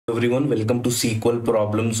Everyone, welcome to SQL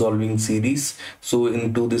problem solving series. So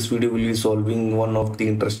into this video we'll be solving one of the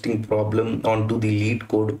interesting problem onto the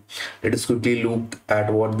Leetcode. Let us quickly look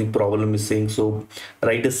at what the problem is saying. So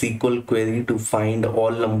write a SQL query to find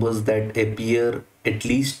all numbers that appear at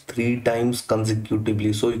least 3 times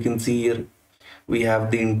consecutively. So you can see here we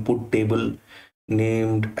have the input table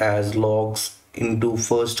named as logs. Into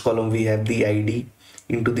first column we have the ID.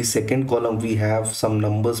 Into the second column we have some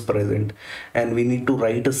numbers present, and we need to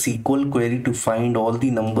write a SQL query to find all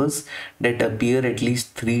the numbers that appear at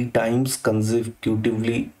least 3 times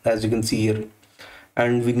consecutively, as you can see here,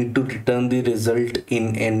 and we need to return the result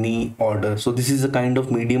in any order. So this is a kind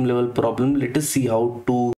of medium level problem. Let us see how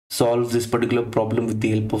to solve this particular problem with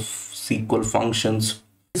the help of SQL functions.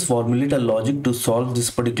 Let's formulate a logic to solve this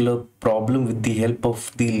particular problem with the help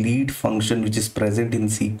of the lead function which is present in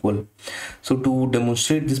SQL. So to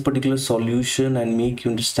demonstrate this particular solution and make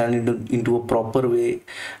you understand it into a proper way,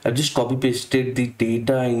 I've just copy pasted the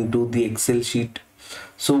data into the Excel sheet.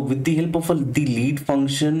 So with the help of the lead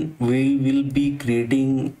function, we will be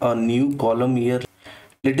creating a new column here.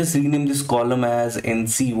 Let us rename this column as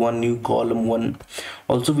NC1, new column 1.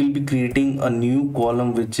 Also we'll be creating a new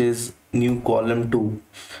column which is new column 2.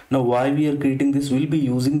 Now why we are creating this, we'll be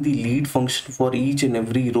using the lead function for each and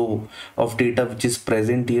every row of data which is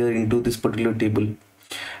present here into this particular table,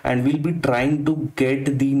 and we'll be trying to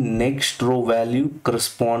get the next row value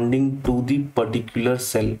corresponding to the particular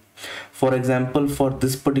cell. For example, for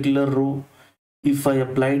this particular row, if I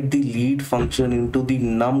applied the lead function into the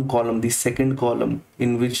num column, the second column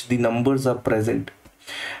in which the numbers are present,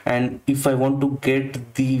 and if I want to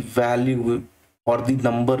get the value or the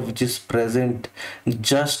number which is present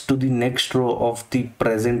just to the next row of the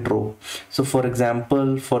present row. So for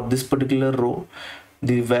example, for this particular row,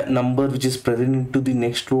 the number which is present into the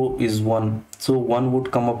next row is 1, so 1 would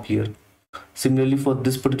come up here. Similarly, for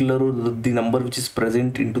this particular row, the number which is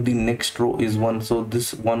present into the next row is 1, so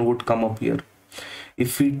this 1 would come up here.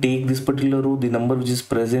 If we take this particular row, the number which is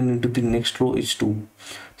present into the next row is 2,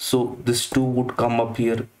 so this 2 would come up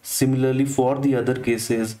here. Similarly, for the other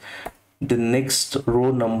cases, the next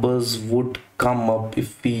row numbers would come up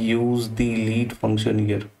if we use the lead function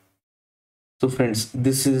here. So friends,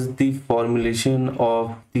 this is the formulation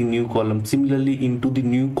of the new column. Similarly, into the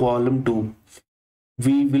new column 2,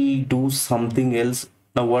 we will do something else.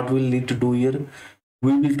 Now what we'll need to do here,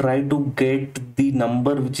 we will try to get the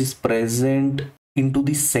number which is present into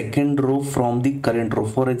the second row from the current row.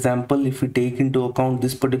 For example, if we take into account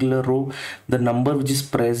this particular row, the number which is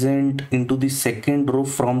present into the second row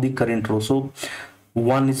from the current row, so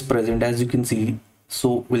 1 is present, as you can see.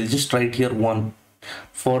 So we'll just write here 1.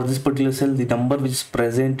 For this particular cell, the number which is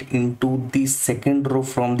present into the second row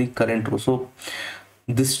from the current row, so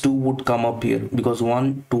this 2 would come up here, because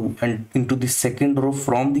 1 2, and into the second row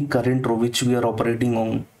from the current row which we are operating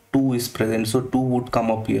on, 2 is present, so 2 would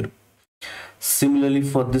come up here. Similarly,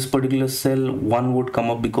 for this particular cell, 1 would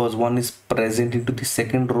come up because 1 is present into the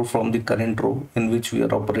second row from the current row in which we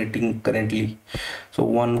are operating currently, so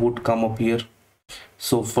 1 would come up here.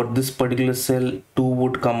 So for this particular cell, 2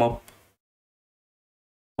 would come up.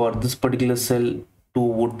 For this particular cell, 2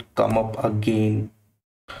 would come up again.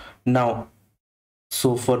 Now,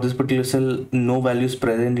 so for this particular cell, no value is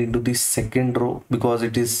present into the second row because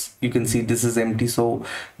it is, you can see this is empty, so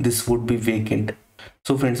this would be vacant.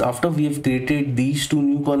 So friends, after we have created these two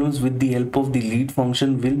new columns with the help of the lead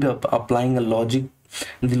function, we'll be applying a logic.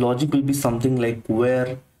 The logic will be something like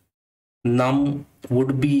where num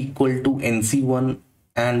would be equal to nc1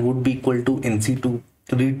 and would be equal to nc2,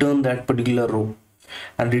 return that particular row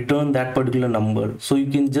and return that particular number. So you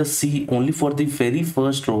can just see only for the very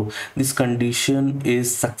first row this condition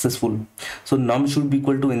is successful, so num should be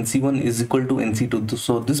equal to nc1 is equal to nc2.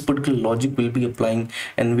 So this particular logic will be applying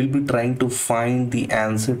and we'll be trying to find the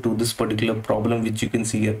answer to this particular problem which you can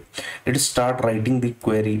see here. Let us start writing the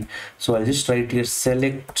query. So I'll just write here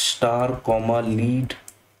select star comma lead.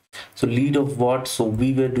 So lead of what? So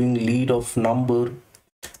we were doing lead of number,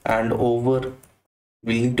 and over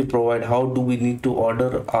we need to provide how do we need to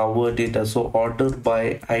order our data. So order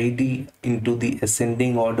by ID into the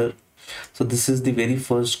ascending order. So this is the very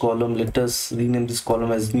first column. Let us rename this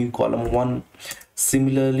column as new column 1.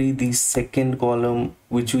 Similarly, the second column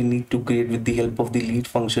which we need to create with the help of the lead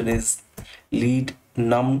function is lead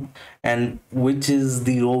num, and which is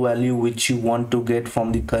the row value which you want to get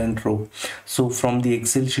from the current row. So from the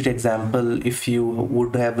Excel sheet example, if you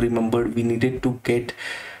would have remembered, we needed to get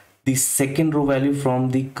the second row value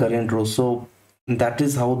from the current row, so that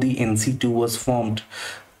is how the nc2 was formed.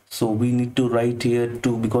 So we need to write here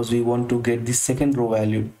 2 because we want to get the second row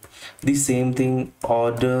value. The same thing,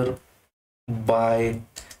 order by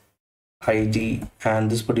id, and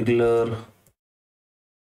this particular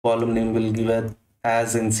column name will give it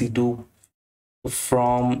as nc2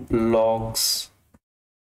 from logs.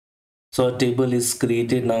 So a table is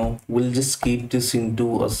created. Now we'll just keep this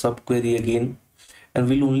into a subquery again, and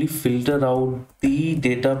we'll only filter out the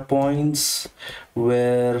data points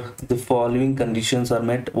where the following conditions are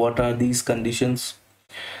met. What are these conditions?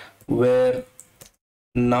 Where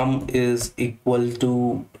num is equal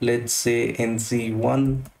to, let's say,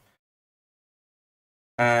 nc1,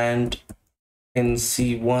 and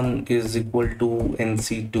nc1 is equal to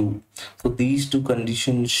nc2. So these two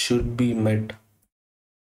conditions should be met.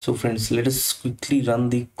 So friends, let us quickly run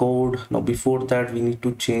the code. Now before that, we need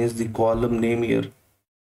to change the column name here.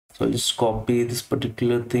 So I'll just copy this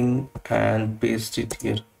particular thing and paste it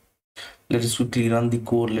here. Let us quickly run the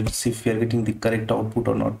code. Let's see if we are getting the correct output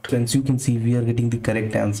or not. Friends, you can see we are getting the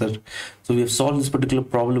correct answer. So we have solved this particular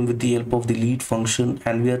problem with the help of the lead function,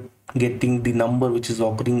 and we are getting the number which is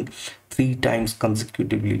occurring 3 times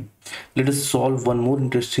consecutively. Let us solve one more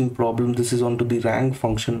interesting problem. This is onto the rank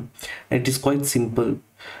function, and it is quite simple.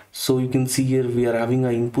 So you can see here we are having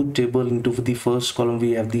an input table. Into the first column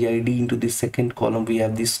we have the id, into the second column we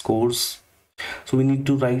have the scores. So we need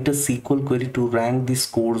to write a SQL query to rank the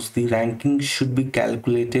scores. The ranking should be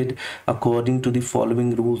calculated according to the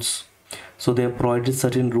following rules. So they have provided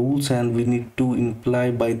certain rules, and we need to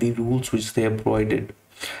imply by the rules which they have provided.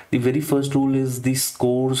 The very first rule is the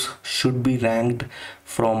scores should be ranked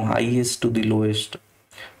from highest to the lowest.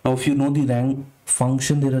 Now if you know the rank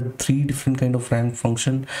function, there are 3 different kind of rank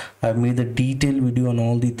function. I've made a detailed video on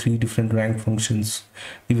all the 3 different rank functions.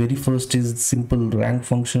 The very first is simple rank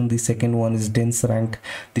function, the second one is dense rank,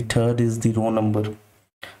 the third is the row number.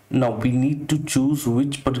 Now we need to choose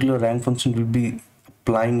which particular rank function will be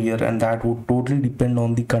applying here, and that would totally depend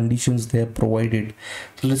on the conditions they have provided.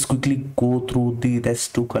 So let's quickly go through the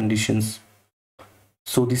rest 2 conditions.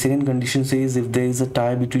 So the second condition says if there is a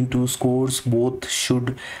tie between 2 scores, both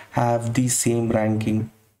should have the same ranking.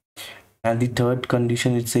 And the third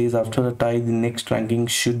condition, it says after a tie, the next ranking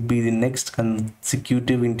should be the next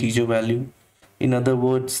consecutive integer value. In other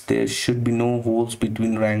words, there should be no holes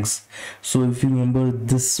between ranks. So if you remember,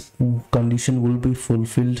 this condition will be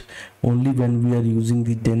fulfilled only when we are using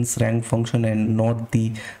the dense rank function and not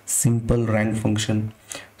the simple rank function.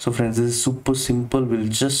 So friends, this is super simple. We'll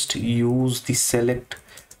just use the select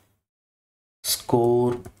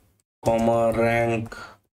score comma rank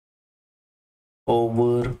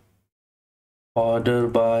over order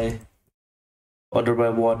by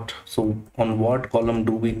what. So on what column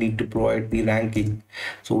do we need to provide the ranking?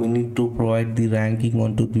 So we need to provide the ranking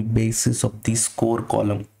onto the basis of the score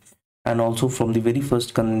column. And also from the very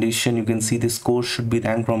first condition, you can see the score should be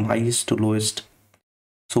ranked from highest to lowest.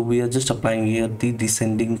 So we are just applying here the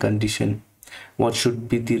descending condition. What should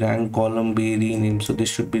be the rank column be renamed? So this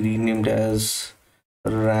should be renamed as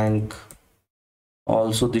rank.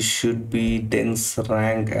 Also this should be dense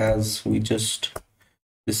rank, as we just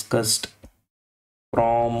discussed.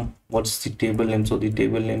 From what's the table name? So the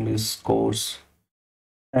table name is scores,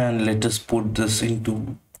 and let us put this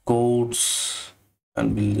into quotes,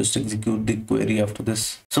 and we'll just execute the query after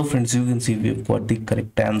this. So friends, you can see we've got the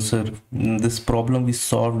correct answer. This problem we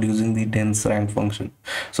solved using the dense rank function.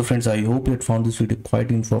 So friends, I hope you had found this video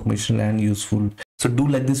quite informational and useful. So do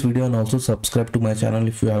like this video and also subscribe to my channel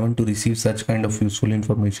if you haven't, to receive such kind of useful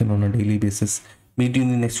information on a daily basis. Meet you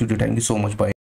in the next video. Thank you so much. Bye.